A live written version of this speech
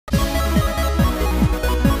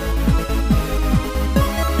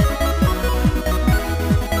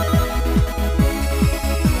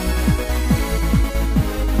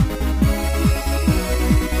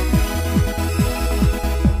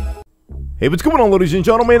Hey, what's going on, ladies and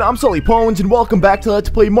gentlemen? I'm Sully Pones, and welcome back to Let's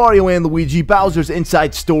Play Mario and Luigi Bowser's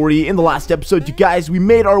Inside Story. In the last episode, you guys, we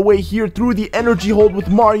made our way here through the energy hold with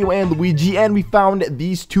Mario and Luigi, and we found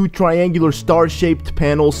these two triangular star-shaped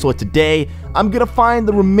panels. So today, I'm gonna find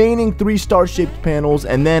the remaining 3 star-shaped panels,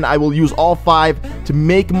 and then I will use all 5 to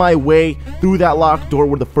make my way through that locked door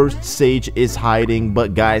where the first sage is hiding.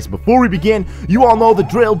 But guys, before we begin, you all know the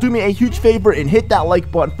drill. Do me a huge favor and hit that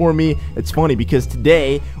like button for me. It's funny because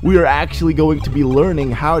today, we are actually going to be learning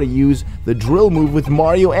how to use the drill move with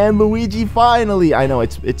Mario and Luigi finally. I know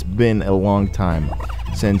it's been a long time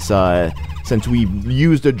since we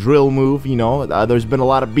used a drill move, you know. There's been a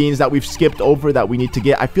lot of beans that we've skipped over that we need to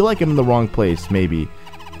get. I feel like I'm in the wrong place, maybe.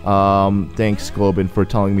 Thanks, Globin, for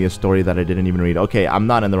telling me a story that I didn't even read. Okay, I'm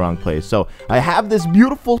not in the wrong place. So, I have this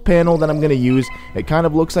beautiful panel that I'm gonna use. It kind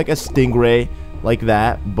of looks like a stingray, like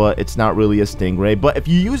that, but it's not really a stingray. But if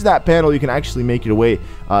you use that panel, you can actually make your way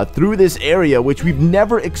through this area, which we've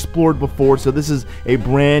never explored before. So this is a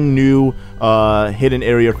brand new hidden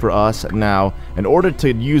area for us. Now, in order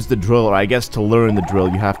to use the drill, or I guess to learn the drill,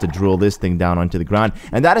 you have to drill this thing down onto the ground,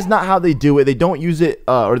 and that is not how they do it. They don't use it,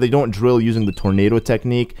 or they don't drill using the tornado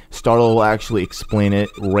technique. Starlo will actually explain it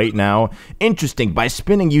right now. Interesting. By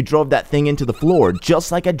spinning, you drove that thing into the floor,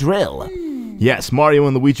 just like a drill. Yes, Mario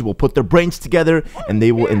and Luigi will put their brains together, and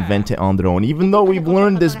they will invent it on their own. Even though we've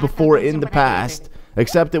learned this before in the past,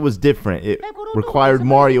 except it was different. It required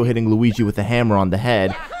Mario hitting Luigi with a hammer on the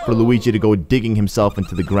head for Luigi to go digging himself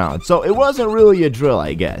into the ground. So it wasn't really a drill,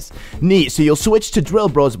 I guess. Neat, so you'll switch to Drill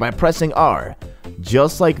Bros by pressing R.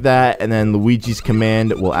 Just like that, and then Luigi's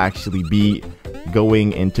command will actually be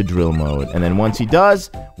going into drill mode. And then once he does,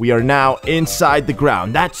 we are now inside the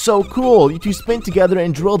ground. That's so cool. You two spin together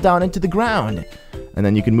and drill down into the ground. And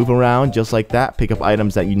then you can move around just like that, pick up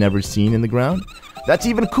items that you've never seen in the ground. That's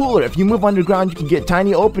even cooler. If you move underground, you can get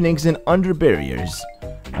tiny openings and under barriers.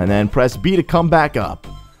 And then press B to come back up.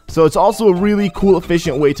 So it's also a really cool,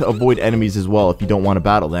 efficient way to avoid enemies as well if you don't want to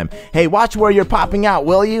battle them. Hey, watch where you're popping out,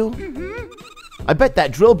 will you? I bet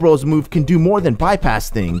that Drill Bros move can do more than bypass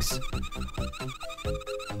things.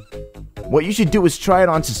 What you should do is try it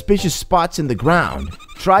on suspicious spots in the ground.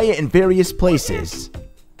 Try it in various places.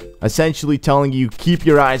 Essentially telling you, keep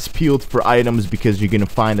your eyes peeled for items because you're gonna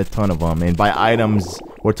find a ton of them. And by items,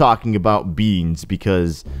 we're talking about beans,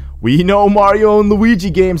 because we know Mario and Luigi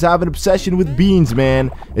games have an obsession with beans, man.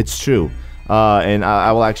 It's true. And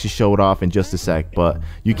I will actually show it off in just a sec. But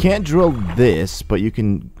you can't drill this, but you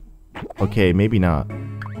can... Okay, maybe not.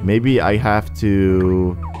 Maybe I have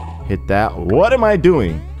to hit that. What am I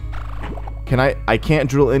doing? I can't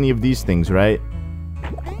drill any of these things, right?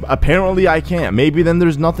 Apparently I can't. Maybe then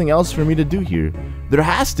there's nothing else for me to do here. There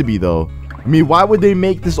has to be, though. I mean, why would they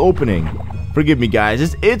make this opening? Forgive me,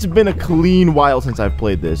 guys. It's been a clean while since I've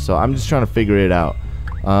played this, so I'm just trying to figure it out.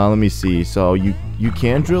 Let me see. So you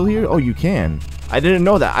can drill here? Oh, you can. I didn't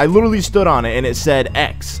know that. I literally stood on it and it said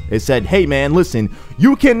X. It said, hey man, listen,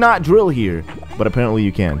 you cannot drill here. But apparently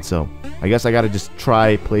you can. So I guess I gotta just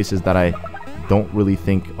try places that I don't really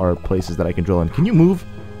think are places that I can drill in. Can you move?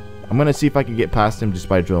 I'm gonna see if I can get past him just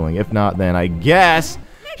by drilling. If not, then I guess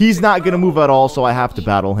he's not gonna move at all, so I have to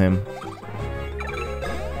battle him.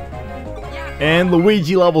 And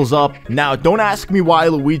Luigi levels up. Now, don't ask me why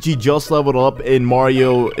Luigi just leveled up and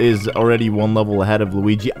Mario is already 1 level ahead of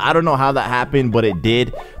Luigi. I don't know how that happened, but it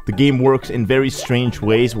did. The game works in very strange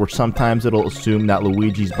ways where sometimes it'll assume that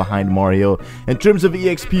Luigi's behind Mario in terms of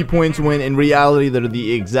EXP points, when in reality they're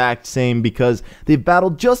the exact same because they've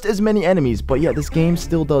battled just as many enemies. But yeah, this game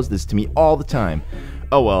still does this to me all the time.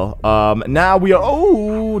 Oh well, now we are...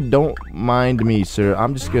 Oh, don't mind me, sir.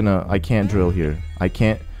 I'm just gonna... I can't drill here. I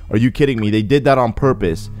can't... Are you kidding me? They did that on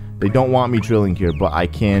purpose. They don't want me drilling here, but I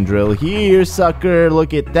can drill here, sucker.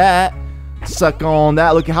 Look at that. Suck on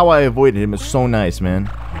that. Look at how I avoided him. It's so nice,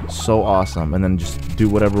 man. So awesome. And then just do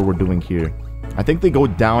whatever we're doing here. I think they go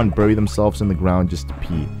down, bury themselves in the ground just to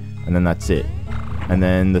pee. And then that's it. And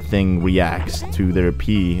then the thing reacts to their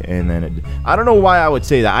pee. And then I don't know why I would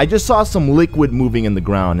say that. I just saw some liquid moving in the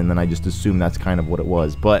ground, and then I just assumed that's kind of what it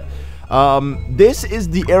was. But... this is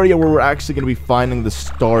the area where we're actually going to be finding the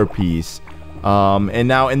star piece. And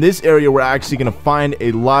now in this area, we're actually going to find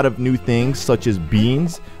a lot of new things, such as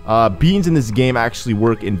beans. Beans in this game actually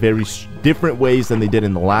work in very different ways than they did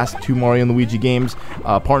in the last 2 Mario and Luigi games.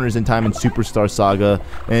 Partners in Time and Superstar Saga.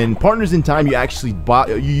 And Partners in Time, you actually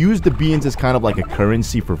used the beans as kind of like a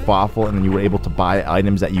currency for Fawful, and then you were able to buy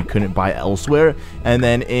items that you couldn't buy elsewhere. And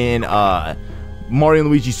then in, Mario &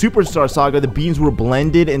 Luigi Superstar Saga, the beans were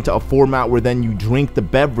blended into a format where then you drink the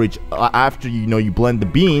beverage after you blend the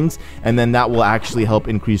beans, and then that will actually help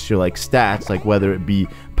increase your stats, like whether it be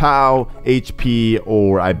POW, HP,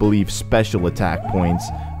 or I believe special attack points.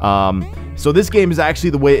 So this game is actually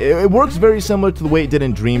the way it works very similar to the way it did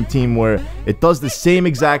in Dream Team, where it does the same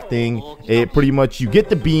exact thing. It pretty much, you get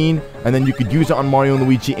the bean and then you could use it on Mario and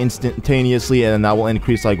Luigi instantaneously, and then that will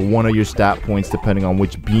increase like one of your stat points depending on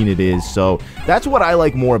which bean it is. So that's what I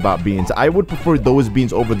like more about beans. I would prefer those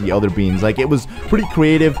beans over the other beans. Like, it was pretty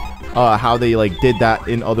creative how they like did that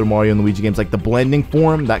in other Mario and Luigi games, like the blending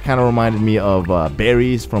form. That kind of reminded me of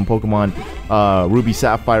berries from Pokemon Ruby,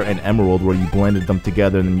 Sapphire, and Emerald, where you blended them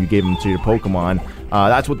together and then you gave them to your Pokemon.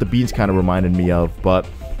 That's what the beans kind of reminded me of. But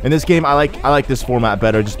in this game, I like this format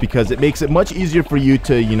better, just because it makes it much easier for you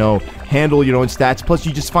to, you know, handle your own stats. Plus,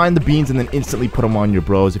 you just find the beans and then instantly put them on your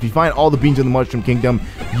bros. If you find all the beans in the Mushroom Kingdom,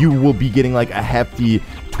 you will be getting like a hefty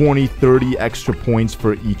 20, 30 extra points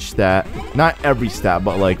for each stat. Not every stat,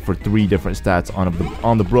 but like for 3 different stats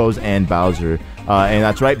on the bros and Bowser. And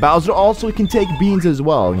that's right, Bowser also can take beans as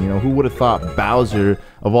well. You know, who would have thought Bowser,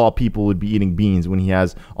 of all people, would be eating beans when he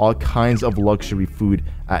has all kinds of luxury food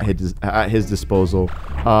at his disposal.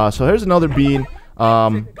 So here's another bean.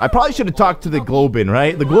 I probably should have talked to the Globin,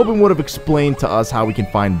 right? The Globin would have explained to us how we can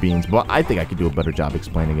find beans, but I think I could do a better job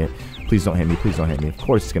explaining it. Please don't hit me. Please don't hit me. Of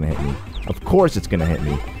course it's gonna hit me. Of course it's gonna hit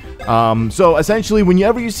me. So essentially,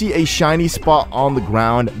 whenever you see a shiny spot on the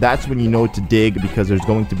ground, that's when you know to dig, because there's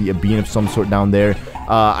going to be a bean of some sort down there.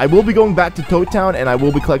 I will be going back to Toad Town, and I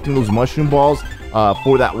will be collecting those mushroom balls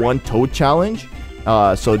for that one Toad challenge.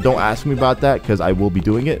 So don't ask me about that, because I will be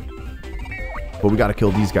doing it. But we gotta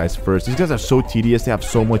kill these guys first. These guys are so tedious. They have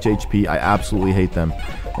so much HP. I absolutely hate them.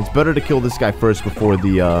 It's better to kill this guy first before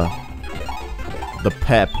the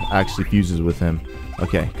pep actually fuses with him.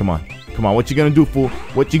 Okay, come on. Come on, what you gonna do, fool?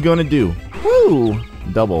 What you gonna do? Woo!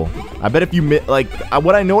 Double. I bet if you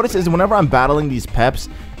what I notice is whenever I'm battling these peps,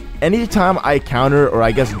 anytime I counter, or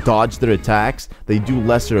I guess dodge their attacks, they do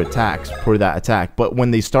lesser attacks per that attack. But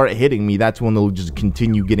when they start hitting me, that's when they'll just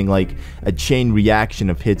continue getting like a chain reaction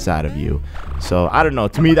of hits out of you. So I don't know.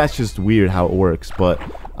 To me, that's just weird how it works. But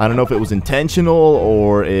I don't know if it was intentional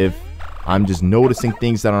or if I'm just noticing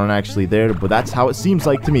things that aren't actually there, but that's how it seems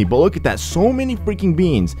like to me. But look at that, so many freaking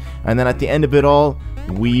beans. And then at the end of it all,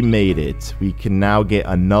 we made it. We can now get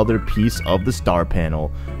another piece of the star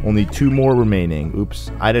panel. Only 2 more remaining.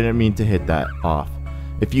 Oops, I didn't mean to hit that off.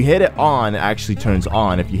 If you hit it on, it actually turns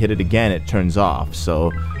on. If you hit it again, it turns off.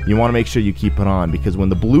 So you want to make sure you keep it on, because when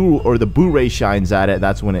the blue or the boo ray shines at it,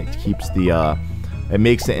 that's when it keeps the it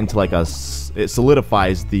makes it into like it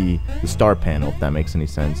solidifies the star panel, if that makes any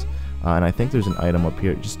sense. And I think there's an item up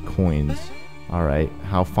here, just coins. Alright,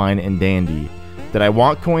 how fine and dandy. Did I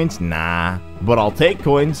want coins? Nah, but I'll take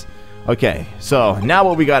coins. Okay, so now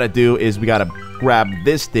what we gotta do is we gotta grab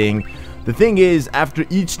this thing. The thing is, after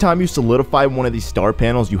each time you solidify one of these star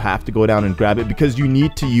panels, you have to go down and grab it, because you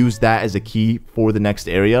need to use that as a key for the next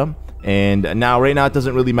area. And now, right now, it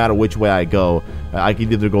doesn't really matter which way I go. I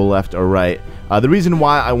can either go left or right. The reason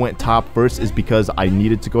why I went top first is because I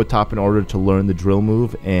needed to go top in order to learn the drill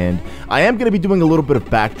move. And I am going to be doing a little bit of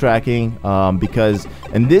backtracking because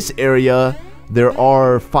in this area, there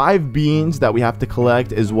are 5 beans that we have to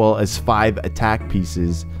collect, as well as 5 attack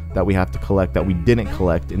pieces that we have to collect that we didn't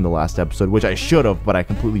collect in the last episode, which I should have, but I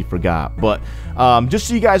completely forgot. But just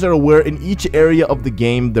so you guys are aware, in each area of the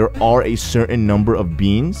game, there are a certain number of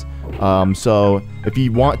beans. So if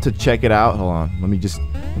you want to check it out, hold on, let me just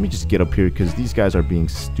get up here, because these guys are being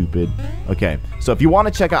stupid. Okay, so if you want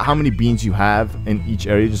to check out how many beans you have in each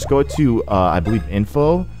area, just go to I believe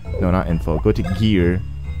info. No, not info. Go to gear,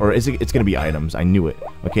 or is it? It's gonna be items. I knew it.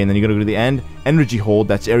 Okay, and then you're gonna go to the end. Energy hold.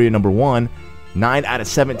 That's area number 1. 9 out of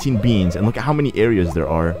 17 beans, and look at how many areas there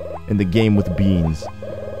are in the game with beans.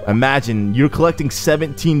 Imagine you're collecting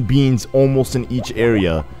 17 beans almost in each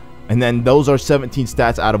area, and then those are 17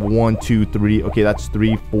 stats out of 1, 2, 3. Okay, that's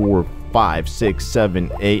 3, 4, 5, 6,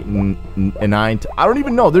 7, 8, and 9. I don't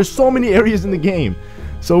even know. There's so many areas in the game.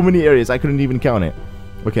 So many areas. I couldn't even count it.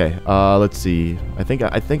 Okay, let's see. I think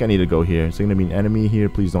I need to go here. Is there gonna be an enemy here?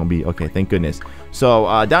 Please don't be. Okay, thank goodness.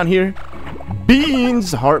 So down here,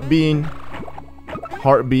 beans, heart bean.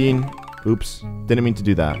 Heart bean. Oops, didn't mean to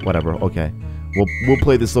do that. Whatever. Okay, we'll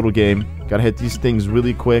play this little game. Gotta hit these things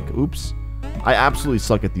really quick. Oops, I absolutely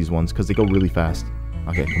suck at these ones because they go really fast.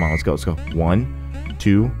 Okay, come on, let's go. 1,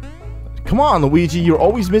 2. Come on, Luigi, you're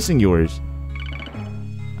always missing yours.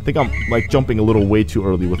 I think I'm like jumping a little way too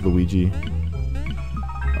early with Luigi.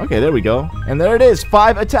 Okay, there we go, and there it is.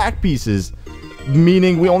 5 attack pieces,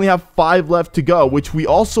 meaning we only have 5 left to go, which we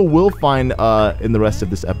also will find in the rest of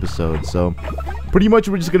this episode. So pretty much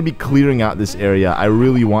we're just going to be clearing out this area. I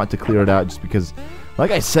really want to clear it out just because,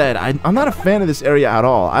 like I said, I'm not a fan of this area at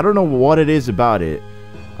all. I don't know what it is about it.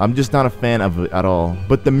 I'm just not a fan of it at all.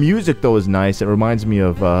 But the music, though, is nice. It reminds me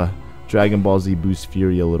of Dragon Ball Z Boost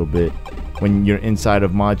Fury a little bit. When you're inside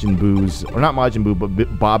of Majin Buu's, or not Majin Buu, but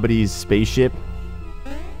Babbidi's spaceship.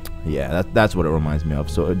 Yeah, that's what it reminds me of.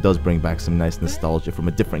 So it does bring back some nice nostalgia from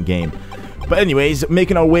a different game. But anyways,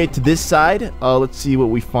 making our way to this side. Let's see what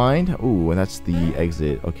we find. Ooh, and that's the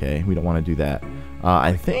exit. Okay, we don't want to do that.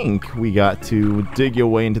 I think we got to dig your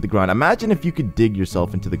way into the ground. Imagine if you could dig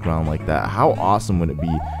yourself into the ground like that. How awesome would it be?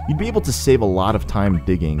 You'd be able to save a lot of time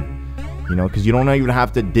digging. You know, because you don't even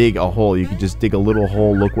have to dig a hole. You could just dig a little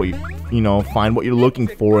hole, look what you know, find what you're looking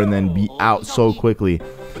for, and then be out so quickly.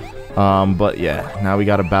 But yeah, now we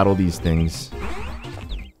gotta battle these things.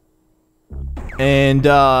 And,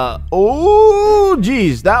 oh,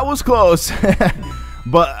 geez, that was close.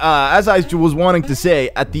 But, as I was wanting to say,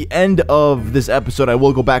 at the end of this episode, I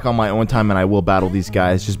will go back on my own time and I will battle these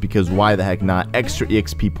guys, just because why the heck not? Extra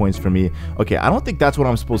EXP points for me. Okay, I don't think that's what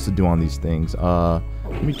I'm supposed to do on these things.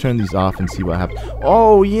 Let me turn these off and see what happens.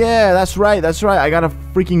 Oh, yeah, that's right, that's right. I gotta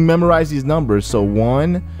freaking memorize these numbers. So,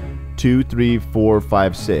 1, 2, 3, 4,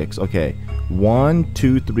 5, 6. Okay, 1,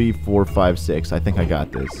 2, 3, 4, 5, 6. I think I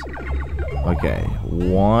got this. Okay,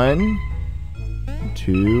 1,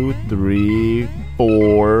 2, 3,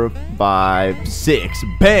 4, 5, 6.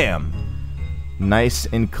 Bam! Nice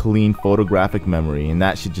and clean photographic memory, and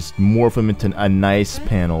that should just morph them into a nice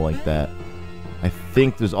panel like that. I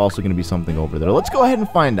think there's also going to be something over there. Let's go ahead and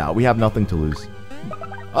find out. We have nothing to lose.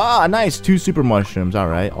 Ah, nice. 2 super mushrooms.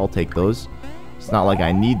 Alright, I'll take those. It's not like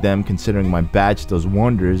I need them, considering my badge does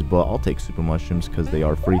wonders, but I'll take super mushrooms because they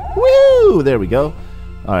are free. Woo! There we go.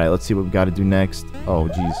 Alright, let's see what we got to do next. Oh,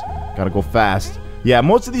 geez. Gotta go fast. Yeah,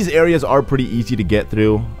 most of these areas are pretty easy to get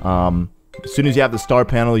through. As soon as you have the star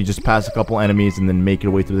panel, you just pass a couple enemies and then make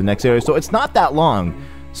your way through the next area. So it's not that long.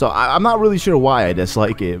 So I'm not really sure why I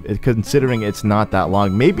dislike it, considering it's not that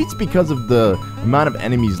long. Maybe it's because of the amount of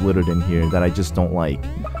enemies littered in here that I just don't like.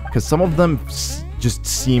 Because some of them just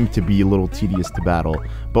seem to be a little tedious to battle.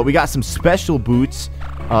 But we got some special boots.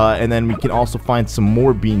 And then we can also find some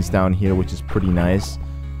more beans down here, which is pretty nice.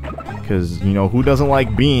 Because, you know, who doesn't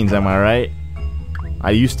like beans, am I right? I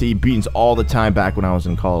used to eat beans all the time back when I was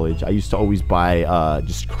in college. I used to always buy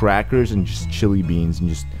just crackers and just chili beans and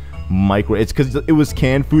just it's because it was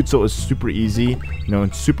canned food, so it was super easy, you know,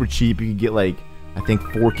 and super cheap. You could get like, I think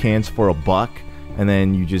 4 cans for $1, and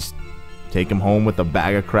then you just take them home with a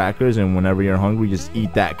bag of crackers, and whenever you're hungry, just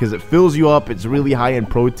eat that because it fills you up. It's really high in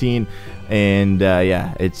protein, and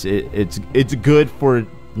yeah, it's good for,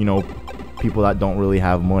 you know, people that don't really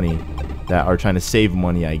have money, that are trying to save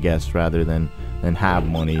money, I guess, rather than have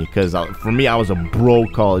money. Because for me, I was a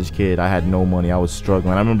broke college kid. I had no money. I was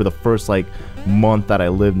struggling. I remember the first like month that I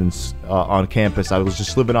lived in on campus, I was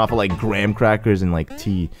just living off of like graham crackers and like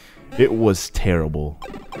tea. It was terrible.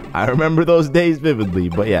 I remember those days vividly.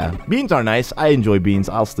 But yeah, beans are nice. I enjoy beans.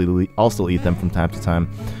 I'll still eat them from time to time.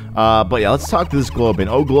 But yeah, let's talk to this Globin.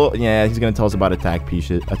 Oh, yeah, he's gonna tell us about attack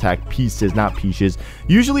pieces, not pieces.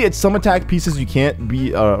 Usually, it's some attack pieces you can't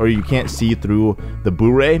be or you can't see through the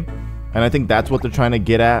Blu-ray, and I think that's what they're trying to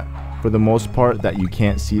get at for the most part, that you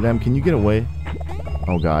can't see them. Can you get away?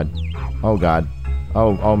 Oh god. Oh god.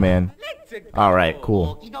 Oh man. All right,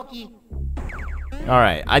 cool.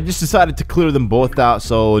 Alright, I just decided to clear them both out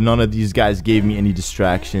so none of these guys gave me any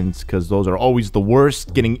distractions, because those are always the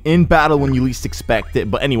worst, getting in battle when you least expect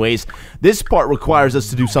it. But anyways, this part requires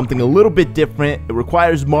us to do something a little bit different. It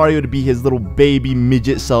requires Mario to be his little baby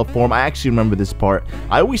midget self form. I actually remember this part.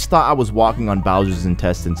 I always thought I was walking on Bowser's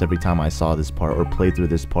intestines every time I saw this part or played through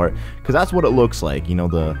this part, because that's what it looks like, you know,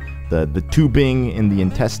 the tubing in the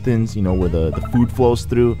intestines, you know, where the food flows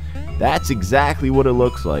through. That's exactly what it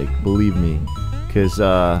looks like, believe me. Because,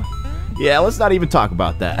 yeah, let's not even talk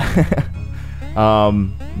about that.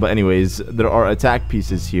 But anyways, there are attack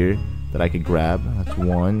pieces here that I could grab. That's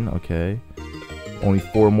 1, okay. Only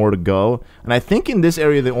 4 more to go. And I think in this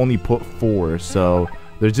area they only put 4, so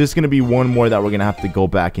there's just going to be 1 more that we're going to have to go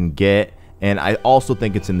back and get. And I also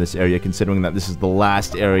think it's in this area, considering that this is the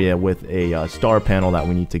last area with a star panel that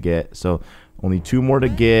we need to get. So, only 2 more to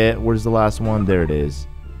get. Where's the last one? There it is.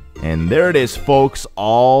 And there it is, folks.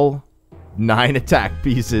 All 9 attack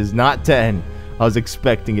pieces, not 10. I was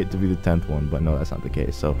expecting it to be the 10th one, but no, that's not the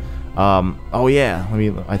case. So, oh yeah,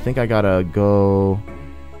 I think I gotta go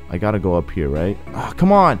up here, right? Ah,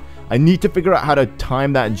 come on! I need to figure out how to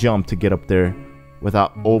time that jump to get up there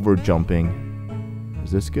without over jumping.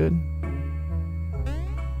 Is this good?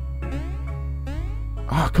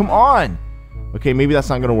 Ah, come on! Okay, maybe that's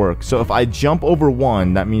not gonna work. So if I jump over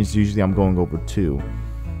 1, that means usually I'm going over 2.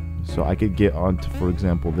 So I could get onto, for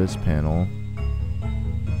example, this panel.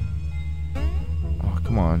 Oh,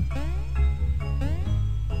 Come on.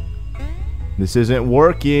 This isn't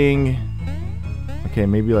working. Okay,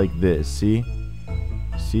 maybe like this. See?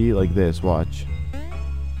 See, like this. Watch.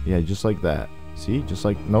 Yeah, just like that. See? Just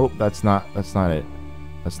like... Nope, that's not it.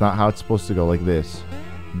 That's not how it's supposed to go. Like this.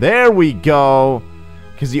 There we go!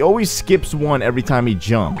 Because he always skips one every time he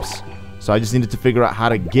jumps. So I just needed to figure out how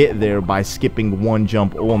to get there by skipping one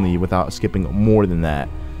jump only without skipping more than that.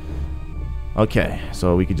 Okay,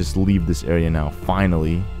 so we could just leave this area now,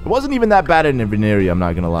 finally. It wasn't even that bad in an area, I'm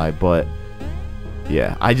not gonna lie, but...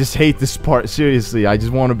 yeah, I just hate this part, seriously. I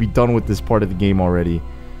just want to be done with this part of the game already.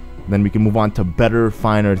 Then we can move on to better,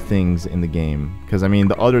 finer things in the game. Because, I mean,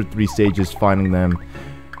 the other 3 stages, finding them...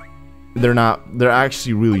 they're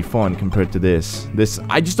actually really fun compared to this.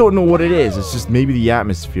 I just don't know what it is. It's just maybe the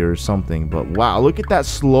atmosphere or something. But wow, look at that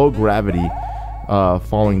slow gravity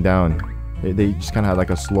falling down. They just kind of had like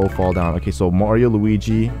a slow fall down. Okay, so Mario,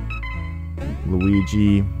 Luigi,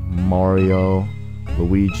 Mario,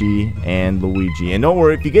 Luigi, and Luigi. And don't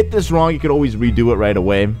worry, if you get this wrong, you could always redo it right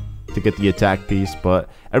away to get the attack piece. But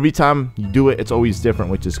every time you do it, it's always different,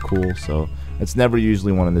 which is cool. So it's never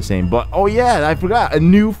usually one and the same. But oh yeah, I forgot a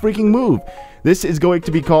new freaking move. This is going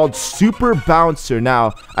to be called Super Bouncer.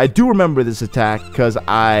 Now, I do remember this attack because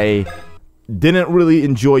I didn't really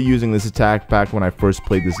enjoy using this attack back when I first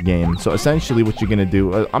played this game. So essentially what you're going to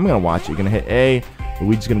do, I'm going to watch it. You're going to hit A.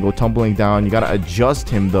 Luigi's going to go tumbling down. You got to adjust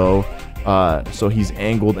him though, so he's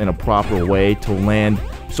angled in a proper way to land.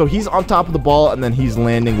 So he's on top of the ball and then he's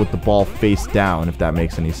landing with the ball face down, if that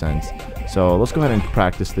makes any sense. So let's go ahead and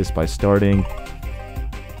practice this by starting.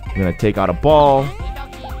 We're going to take out a ball.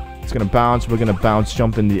 It's going to bounce. We're going to bounce,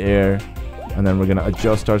 jump in the air. And then we're going to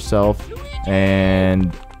adjust ourselves.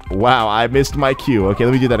 And wow, I missed my cue. Okay,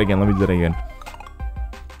 let me do that again.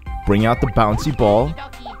 Bring out the bouncy ball.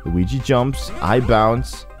 Luigi jumps. I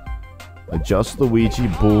bounce. Adjust Luigi.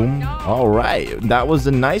 Boom. Alright. That was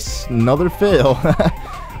a nice, another fail.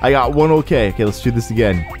 I got one okay. Okay, let's do this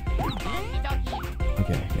again.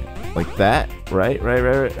 Okay. Like that. Right.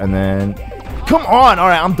 And then... come on!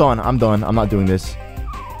 Alright, I'm done. I'm not doing this.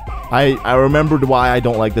 I remembered why I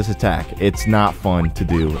don't like this attack. It's not fun to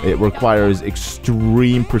do. It requires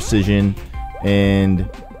extreme precision and...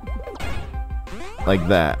 like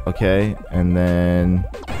that, okay? And then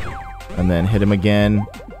hit him again.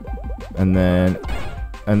 And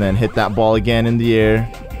then hit that ball again in the air.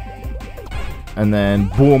 And then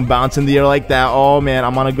boom, bounce in the air like that. Oh man,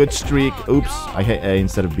 I'm on a good streak. Oops, I hit A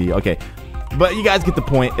instead of B. Okay, but you guys get the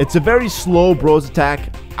point. It's a very slow bros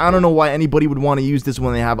attack. I don't know why anybody would want to use this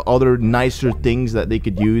when they have other nicer things that they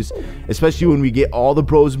could use, especially when we get all the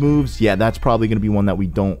bros moves. Yeah, that's probably going to be one that we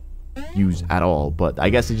don't use at all, but I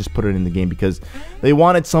guess they just put it in the game because they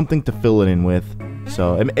wanted something to fill it in with,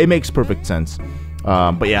 so it makes perfect sense.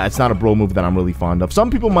 But yeah, it's not a bro move that I'm really fond of. Some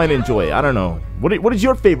people might enjoy it. I don't know. What is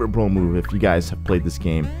your favorite bro move if you guys have played this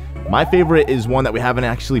game? My favorite is one that we haven't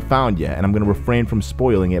actually found yet, and I'm going to refrain from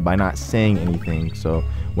spoiling it by not saying anything. So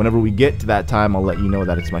whenever we get to that time, I'll let you know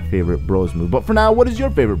that it's my favorite bros move. But for now, what is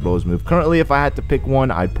your favorite bros move? Currently, if I had to pick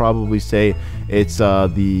one, I'd probably say it's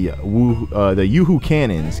the Yoo-hoo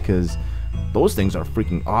cannons, because those things are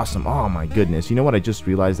freaking awesome. Oh my goodness. You know what I just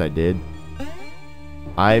realized I did?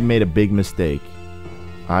 I made a big mistake.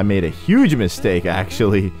 I made a huge mistake,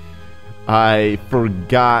 actually. I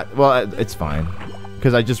forgot. Well, it's fine,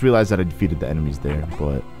 because I just realized that I defeated the enemies there.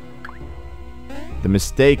 But the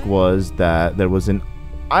mistake was that there was an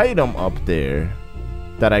item up there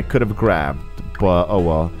that I could have grabbed. But, oh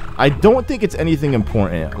well. I don't think it's anything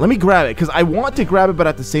important. Let me grab it, because I want to grab it, but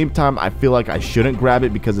at the same time, I feel like I shouldn't grab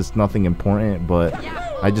it because it's nothing important. But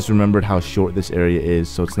I just remembered how short this area is,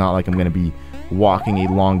 so it's not like I'm going to be walking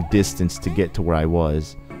a long distance to get to where I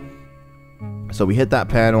was. So we hit that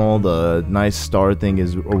panel. The nice star thing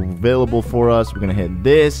is available for us. We're gonna hit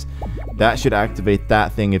this. That should activate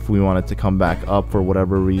that thing if we want it to come back up for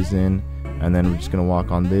whatever reason. And then we're just gonna walk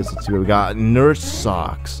on this. Let's see what we got. Nurse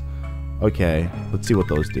socks. Okay, let's see what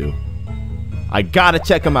those do. I gotta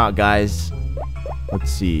check them out, guys. Let's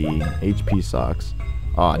see. HP socks.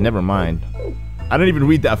 Oh, never mind. I didn't even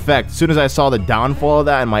read the effect. As soon as I saw the downfall of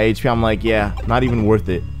that and my HP, I'm like, yeah, not even worth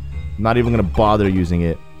it. Not even gonna bother using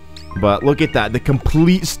it. But look at that, the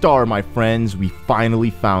complete star, my friends. We finally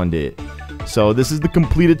found it. So this is the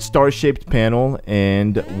completed star-shaped panel,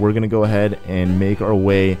 and we're gonna go ahead and make our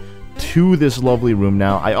way to this lovely room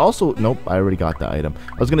now. I also, nope, I already got the item.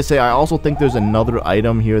 I was gonna say, I also think there's another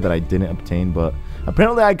item here that I didn't obtain, but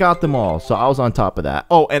apparently I got them all, so I was on top of that.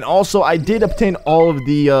 Oh, and also I did obtain all of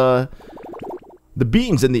the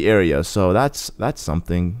beans in the area, so that's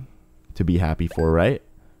something to be happy for, right?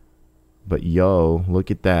 But yo,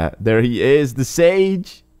 look at that. There he is, the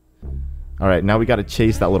sage. Alright, now we gotta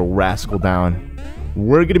chase that little rascal down.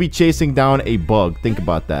 We're gonna be chasing down a bug. Think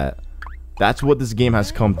about that. That's what this game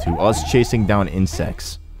has come to. Us chasing down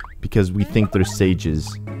insects. Because we think they're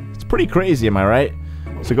sages. It's pretty crazy, am I right?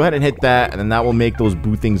 So go ahead and hit that, and then that will make those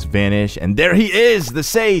boo things vanish. And there he is, the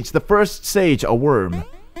sage, the first sage, a worm.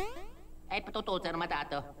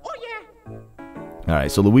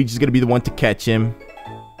 Alright, so Luigi's gonna be the one to catch him.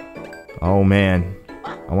 Oh man,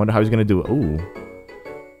 I wonder how he's gonna do it. Ooh.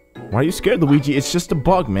 Why are you scared, Luigi? It's just a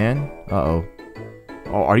bug, man. Uh-oh.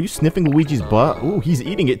 Oh, are you sniffing Luigi's butt? Ooh, he's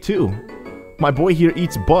eating it too. My boy here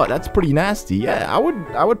eats butt. That's pretty nasty. Yeah,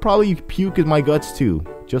 I would probably puke in my guts too,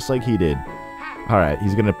 just like he did. Alright,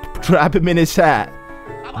 he's gonna trap him in his hat.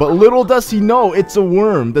 But little does he know, it's a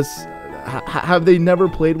worm. Have they never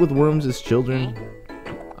played with worms as children?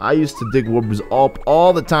 I used to dig worms up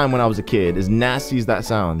all the time when I was a kid, as nasty as that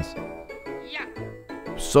sounds.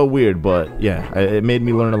 So weird, but yeah, it made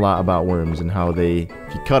me learn a lot about worms and how if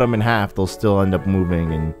you cut them in half, they'll still end up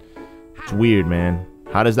moving, and it's weird, man.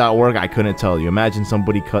 How does that work? I couldn't tell you. Imagine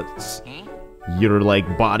somebody cuts your,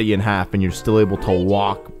 like, body in half and you're still able to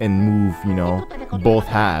walk and move, you know, both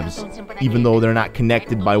halves, even though they're not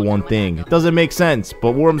connected by one thing. It doesn't make sense,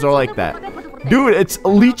 but worms are like that. Dude, it's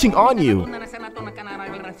leeching on you.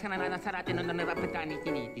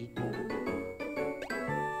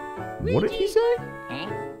 What did he say?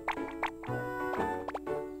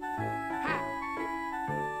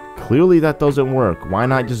 Clearly that doesn't work. Why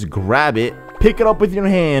not just grab it, pick it up with your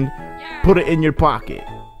hand, put it in your pocket?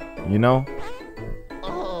 You know?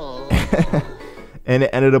 And it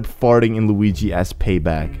ended up farting in Luigi as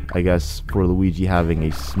payback, I guess, for Luigi having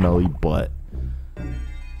a smelly butt.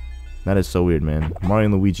 That is so weird, man. Mario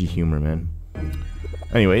and Luigi humor, man.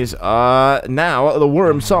 Anyways, now the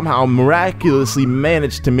worm somehow miraculously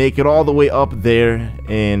managed to make it all the way up there,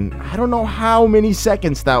 and I don't know how many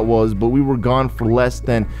seconds that was, but we were gone for less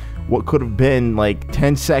than what could have been like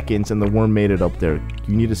 10 seconds, and the worm made it up there.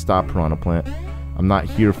 You need to stop, Piranha Plant. I'm not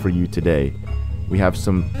here for you today. I have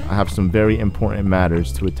some very important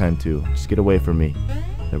matters to attend to. Just get away from me.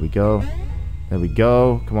 There we go. There we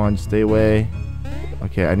go. Come on, stay away.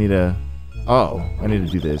 Okay, I need to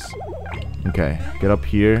do this. Okay, get up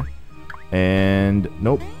here, and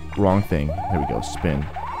nope, wrong thing. There we go, spin.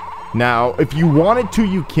 Now, if you wanted to,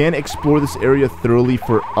 you can explore this area thoroughly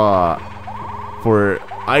for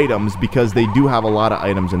items, because they do have a lot of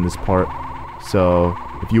items in this part. So,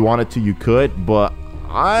 if you wanted to, you could, but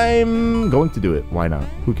I'm going to do it. Why not?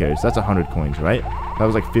 Who cares? That's 100 coins, right? That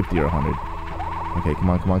was like 50 or 100. Okay, come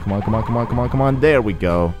on, come on, come on, come on, come on, come on, come on. There we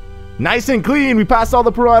go. Nice and clean. We passed all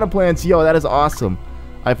the piranha plants. Yo, that is awesome.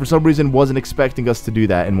 I, for some reason, wasn't expecting us to do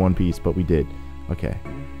that in one piece, but we did. Okay,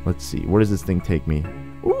 let's see. Where does this thing take me?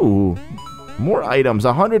 Ooh, more items.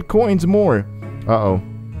 100 coins more. Uh-oh.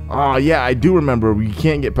 Oh, yeah, I do remember. We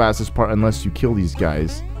can't get past this part unless you kill these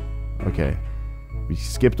guys. Okay. We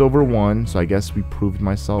skipped over one, so I guess we proved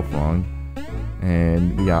myself wrong.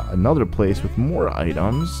 And we got another place with more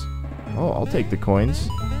items. Oh, I'll take the coins.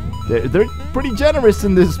 They're pretty generous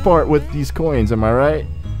in this part with these coins, am I right?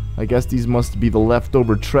 I guess these must be the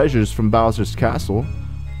leftover treasures from Bowser's castle.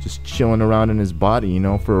 Just chilling around in his body, you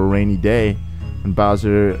know, for a rainy day. When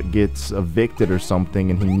Bowser gets evicted or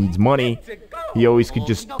something and he needs money, he always could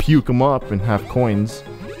just puke them up and have coins.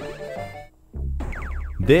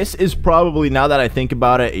 This is probably, now that I think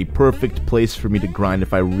about it, a perfect place for me to grind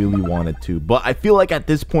if I really wanted to. But I feel like at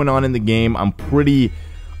this point on in the game, I'm pretty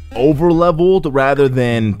over-leveled rather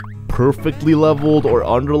than perfectly leveled or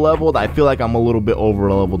under-leveled. I feel like I'm a little bit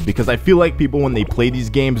over-leveled because I feel like people, when they play these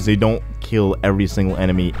games, they don't kill every single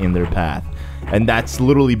enemy in their path. And that's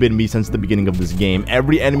literally been me since the beginning of this game.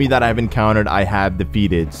 Every enemy that I've encountered, I have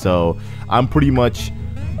defeated. So I'm pretty much,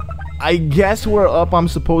 I guess, where up I'm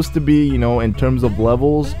supposed to be, you know, in terms of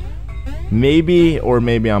levels. Maybe, or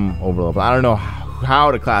maybe I'm over-leveled. I don't know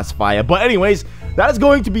how to classify it. But anyways, that is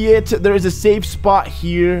going to be it. There is a safe spot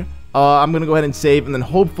here. I'm gonna go ahead and save, and then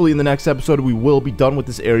hopefully in the next episode we will be done with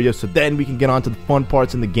this area, so then we can get on to the fun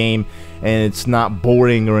parts in the game, and it's not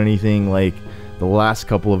boring or anything like the last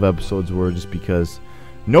couple of episodes were, just because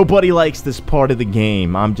nobody likes this part of the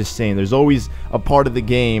game. I'm just saying, there's always a part of the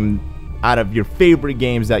game out of your favorite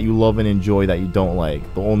games that you love and enjoy that you don't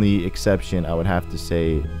like. The only exception I would have to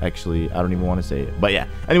say, actually, I don't even want to say it. But yeah,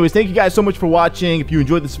 anyways, thank you guys so much for watching. If you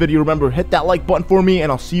enjoyed this video, remember, hit that like button for me,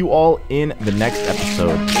 and I'll see you all in the next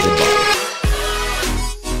episode.